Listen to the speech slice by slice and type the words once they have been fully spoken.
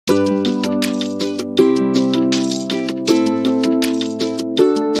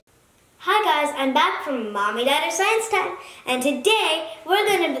I'm back from Mommy Daddy Science Time, and today we're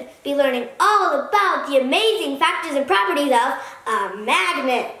going to be learning all about the amazing factors and properties of a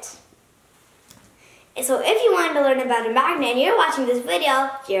magnet. And so if you wanted to learn about a magnet and you're watching this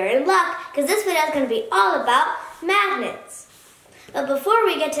video, you're in luck, because this video is going to be all about magnets. But before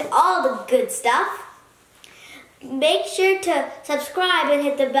we get to all the good stuff, make sure to subscribe and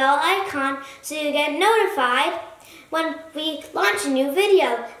hit the bell icon so you get notified when we launch a new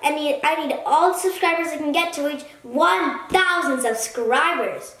video. And I need all the subscribers I can get to reach 1,000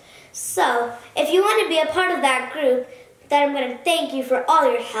 subscribers. So if you want to be a part of that group, then I'm going to thank you for all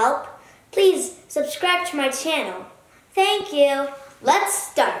your help. Please subscribe to my channel. Thank you. Let's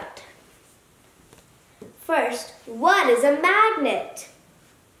start. First, what is a magnet?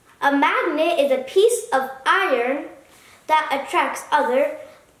 A magnet is a piece of iron that attracts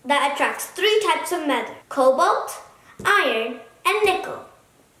three types of metal: cobalt, iron, and nickel.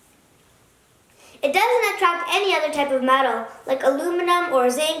 It doesn't attract any other type of metal like aluminum or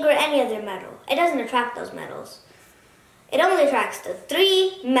zinc or any other metal. It doesn't attract those metals. It only attracts the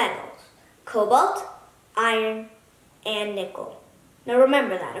three metals: cobalt, iron, and nickel. Now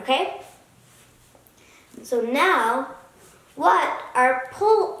remember that, okay? So now, what are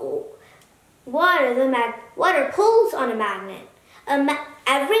poles on a magnet?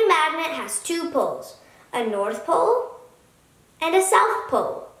 Every magnet has two poles, a north pole and a south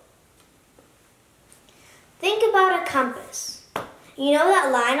pole. Think about a compass. You know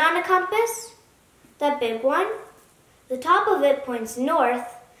that line on a compass? That big one? The top of it points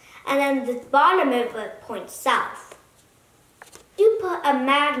north, and then the bottom of it points south. You put a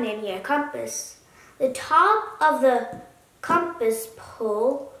magnet in your compass. The top of the compass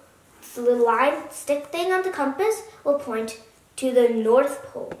pole, the line stick thing on the compass, will point to the north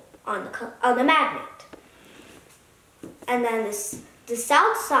pole on the magnet. And then the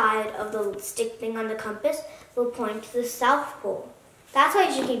south side of the stick thing on the compass will point to the south pole. That's why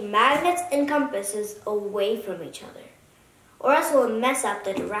you should keep magnets and compasses away from each other, or else it will mess up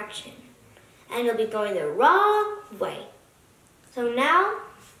the direction and you'll be going the wrong way. So now,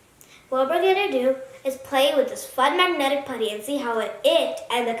 what we're going to do is play with this fun magnetic putty and see how it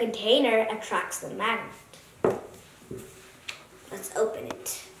and the container attracts the magnet. Let's open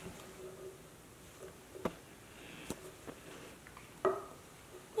it.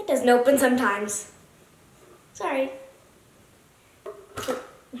 It doesn't open sometimes. Sorry.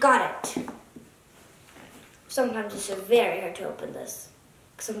 Got it. Sometimes it's just very hard to open this.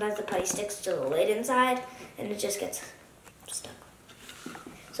 Sometimes the putty sticks to the lid inside and it just gets stuck.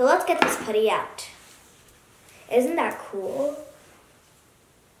 So let's get this putty out. Isn't that cool?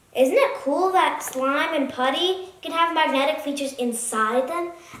 Isn't it cool that slime and putty can have magnetic features inside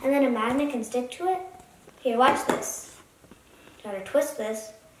them and then a magnet can stick to it? Here, watch this. Gotta twist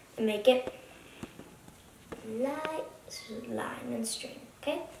this and make it line and string,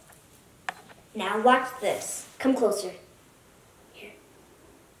 okay? Now watch this. Come closer. Here.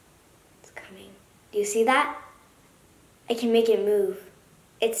 It's coming. Do you see that? I can make it move.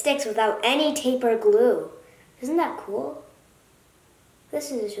 It sticks without any tape or glue. Isn't that cool?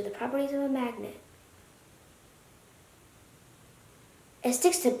 This is the properties of a magnet. It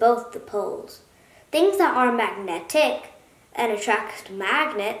sticks to both the poles. Things that are magnetic and attract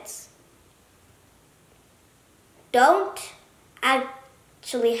magnets don't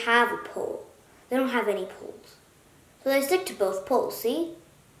actually have a pole. They don't have any poles. So they stick to both poles, see?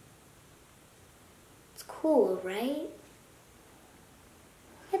 It's cool, right?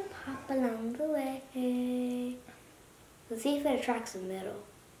 It pop along the way. Let's see if it attracts the middle.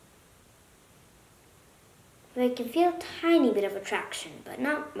 I can feel a tiny bit of attraction, but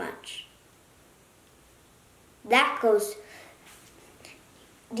not much. That goes...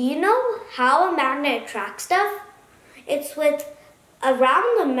 Do you know how a magnet attracts stuff? It's with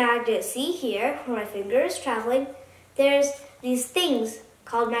around the magnet. See here, where my finger is traveling, there's these things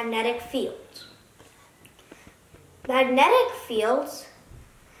called magnetic fields. Magnetic fields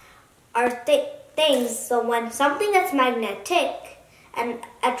are things, so when something that's magnetic and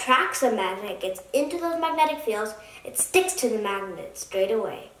attracts a magnet, gets into those magnetic fields, it sticks to the magnet straight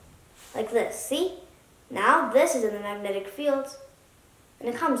away. Like this, see? Now this is in the magnetic fields, and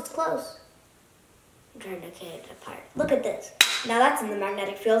it comes close. I'm trying to get it apart. Look at this. Now that's in the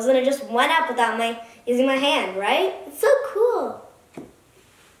magnetic fields, and it just went up without using my hand, right? It's so cool.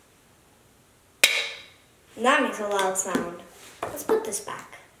 And that makes a loud sound. Let's put this back.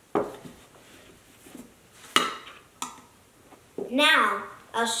 Now,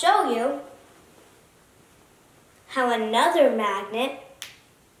 I'll show you how another magnet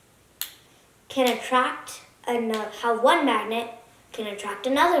can attract how one magnet can attract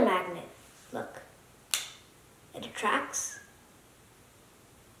another magnet. Look. It attracts.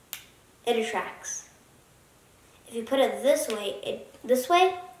 It attracts. If you put it this way,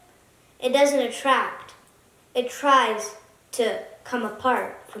 it doesn't attract. It tries to come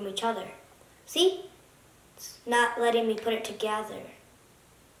apart from each other. See? It's not letting me put it together.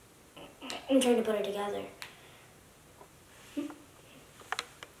 I'm trying to put it together.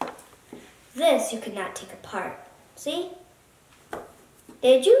 This you could not take apart. See?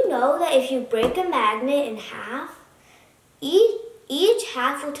 Did you know that if you break a magnet in half, each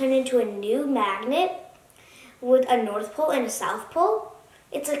half will turn into a new magnet with a North Pole and a South Pole?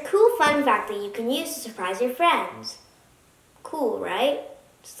 It's a cool fun fact that you can use to surprise your friends. Cool, right?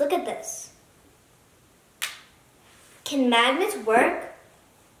 Just look at this. Can magnets work?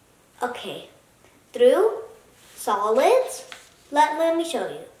 Okay. Through solids? Let me show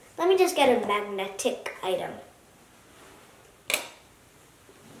you. Let me just get a magnetic item.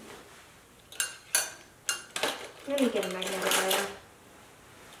 Let me get a magnetic item.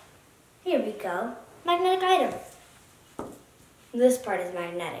 Here we go. Magnetic item. This part is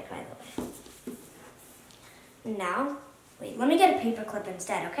magnetic, by the way. Now, wait, let me get a paper clip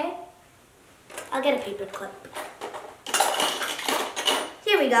instead, okay? I'll get a paper clip.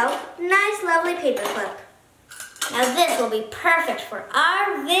 Here we go. Nice, lovely paper clip. Now this will be perfect for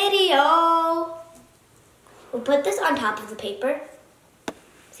our video. We'll put this on top of the paper.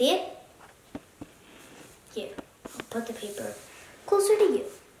 See it? Here. I'll put the paper closer to you.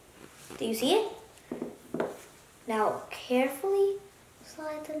 Do you see it? Now carefully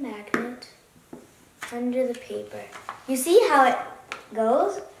slide the magnet under the paper. You see how it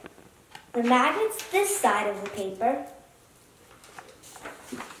goes? The magnet's this side of the paper.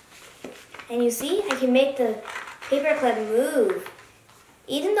 And you see, I can make the paper clip move.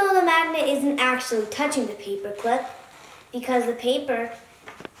 Even though the magnet isn't actually touching the paper clip, because the paper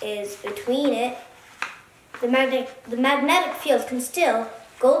is between it, the magnetic field can still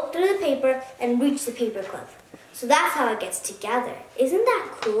go through the paper and reach the paper clip. So that's how it gets together. Isn't that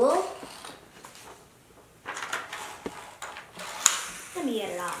cool? Let me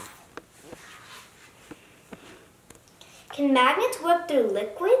get it off. Can magnets work through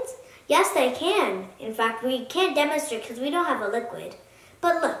liquids? Yes, they can. In fact, we can't demonstrate because we don't have a liquid.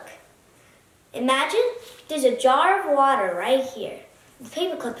 But look, imagine there's a jar of water right here. The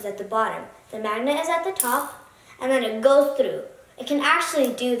paper clip is at the bottom. The magnet is at the top, and then it goes through. It can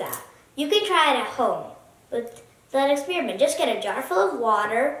actually do that. You can try it at home with that experiment. Just get a jar full of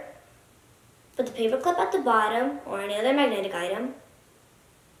water, put the paper clip at the bottom, or any other magnetic item.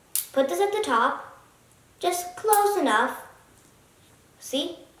 Put this at the top, just close enough.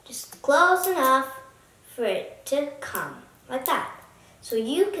 See? Just close enough for it to come, like that. So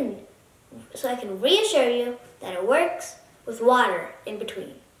I can reassure you that it works with water in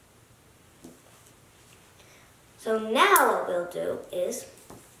between. So now what we'll do is,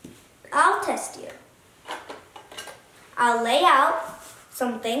 I'll test you. I'll lay out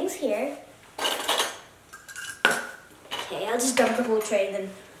some things here. Okay, I'll just dump the whole tray and then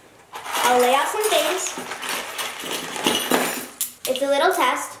I'll lay out some things. It's a little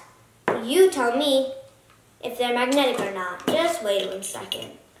test. You tell me if they're magnetic or not. Just wait 1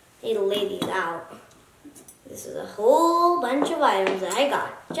 second. I need to lay these out. This is a whole bunch of items that I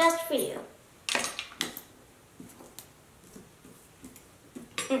got just for you.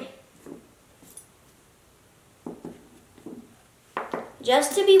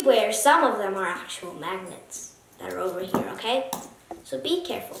 Just to beware, some of them are actual magnets that are over here, okay? So be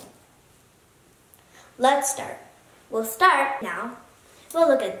careful. Let's start. We'll start now. We'll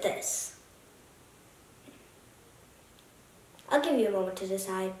look at this. I'll give you a moment to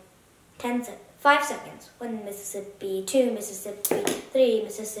decide. 5 seconds. 1 Mississippi, 2 Mississippi, 3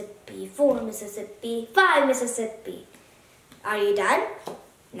 Mississippi, 4 Mississippi, 5 Mississippi. Are you done?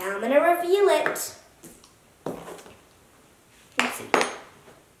 Now I'm going to reveal it. Let's see.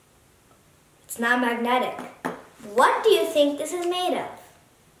 It's not magnetic. What do you think this is made of?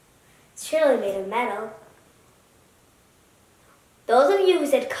 It's surely made of metal. Those of you who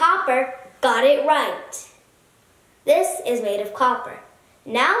said copper got it right. This is made of copper.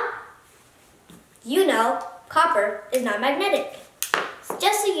 Now, you know copper is not magnetic.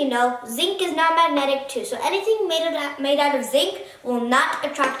 Just so you know, zinc is not magnetic too. So anything made out of zinc will not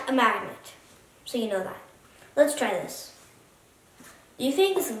attract a magnet. So you know that. Let's try this. Do you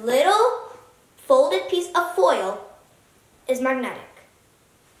think this little folded piece of foil is magnetic?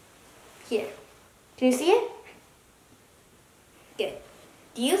 Here. Can you see it? Good.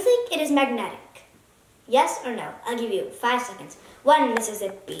 Do you think it is magnetic? Yes or no? I'll give you 5 seconds. 1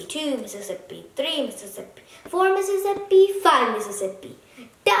 Mississippi, 2 Mississippi, 3 Mississippi, 4 Mississippi, 5 Mississippi.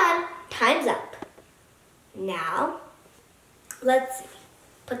 Done. time's up. Now, let's see.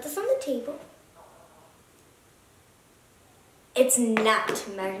 Put this on the table. It's not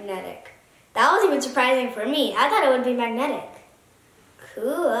magnetic. That was even surprising for me. I thought it would be magnetic.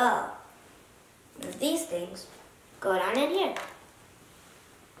 Cool. Now these things go down in here.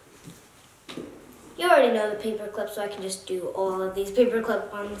 You already know the paper clip, so I can just do all of these paper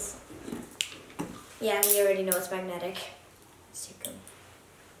clip ones. Yeah, you already know it's magnetic. So you can...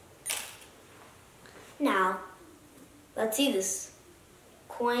 Now, let's see this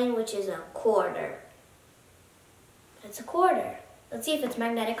coin, which is a quarter. It's a quarter. Let's see if it's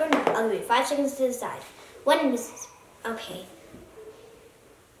magnetic or not. I'll give you 5 seconds to decide. 1 misses. Okay.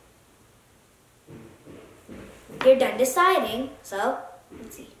 You're done deciding, so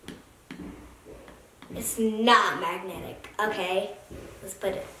let's see. It's not magnetic. Okay, let's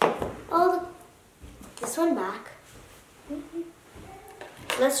put it this one back.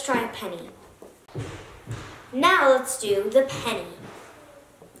 Let's try a penny. Now let's do the penny.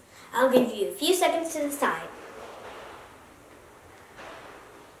 I'll give you a few seconds to decide.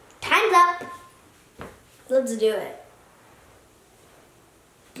 Time's up. Let's do it.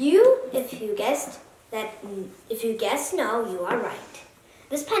 If you guessed no, you are right.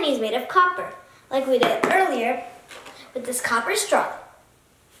 This penny is made of copper, like we did earlier with this copper straw.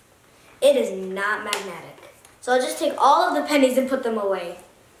 It is not magnetic. So I'll just take all of the pennies and put them away.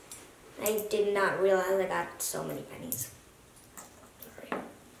 I did not realize I got so many pennies. Sorry.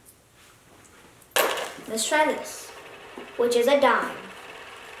 Let's try this, which is a dime.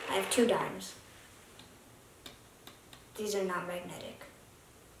 I have 2 dimes. These are not magnetic.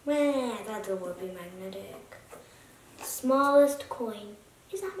 I thought they would be magnetic. The smallest coin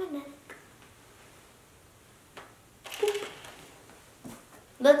is not magnetic.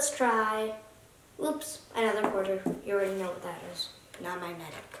 Let's try, another quarter. You already know what that is. Not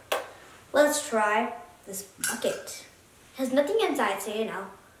magnetic. Let's try this bucket. It has nothing inside, so you know,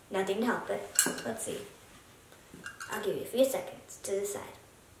 nothing to help it. Let's see. I'll give you a few seconds to decide.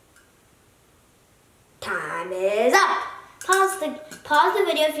 Time is up. Pause the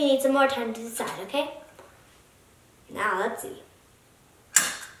video if you need some more time to decide, okay? Now let's see.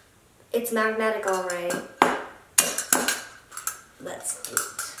 It's magnetic already. Let's do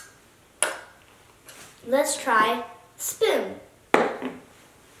it. Let's try spoon.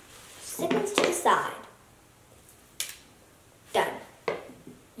 Seconds to decide. Done.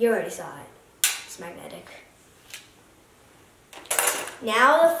 You already saw it. It's magnetic.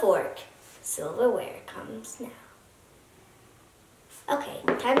 Now the fork. Silverware comes now. Okay,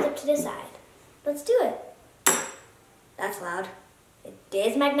 time's up to decide. Let's do it. That's loud. It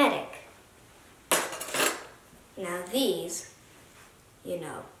is magnetic. Now these, you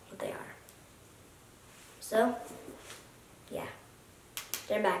know what they are. So, yeah,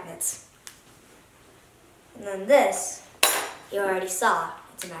 they're magnets. And then this, you already saw,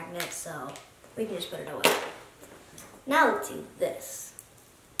 it's a magnet, so we can just put it away. Now let's do this.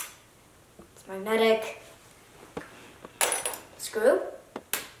 It's magnetic. Screw,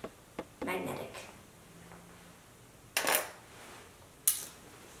 magnetic.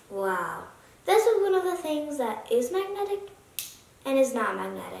 Wow, this is one of the things that is magnetic and is not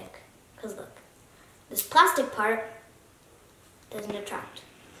magnetic. Because look, this plastic part doesn't attract.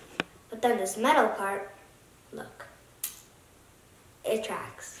 But then this metal part, look, it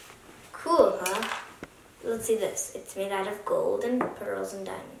attracts. Cool, huh? Let's see this. It's made out of gold and pearls and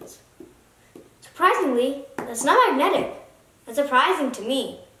diamonds. Surprisingly, that's not magnetic. That's surprising to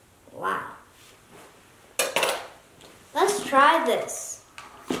me. Wow. Let's try this.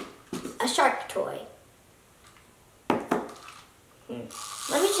 A shark toy. Let me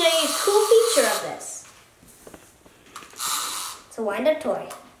show you a cool feature of this. It's a wind-up toy.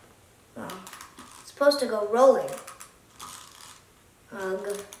 It's supposed to go rolling.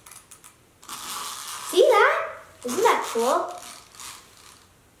 See that? Isn't that cool?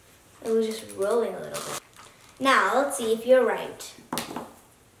 It was just rolling a little bit. Now, let's see if you're right.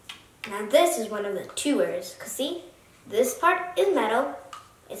 Now, this is one of the tours. Because see, this part is metal.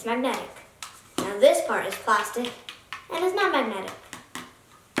 It's magnetic. Now, this part is plastic. And it's not magnetic.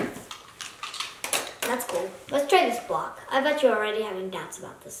 That's cool. Let's try this block. I bet you're already having doubts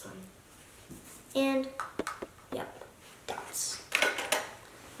about this one. And, yep, doubts.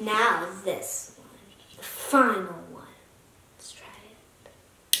 Now, this one. The final one. Let's try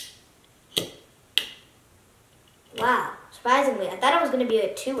it. Wow, surprisingly, I thought it was going to be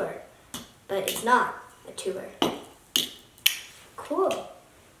a tour, but it's not a tour. Cool.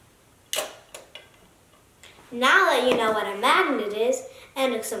 Now that you know what a magnet is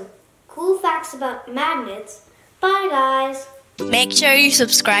and some cool facts about magnets, bye guys. Make sure you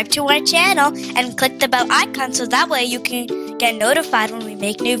subscribe to our channel and click the bell icon so that way you can get notified when we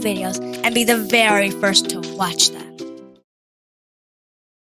make new videos and be the very first to watch them.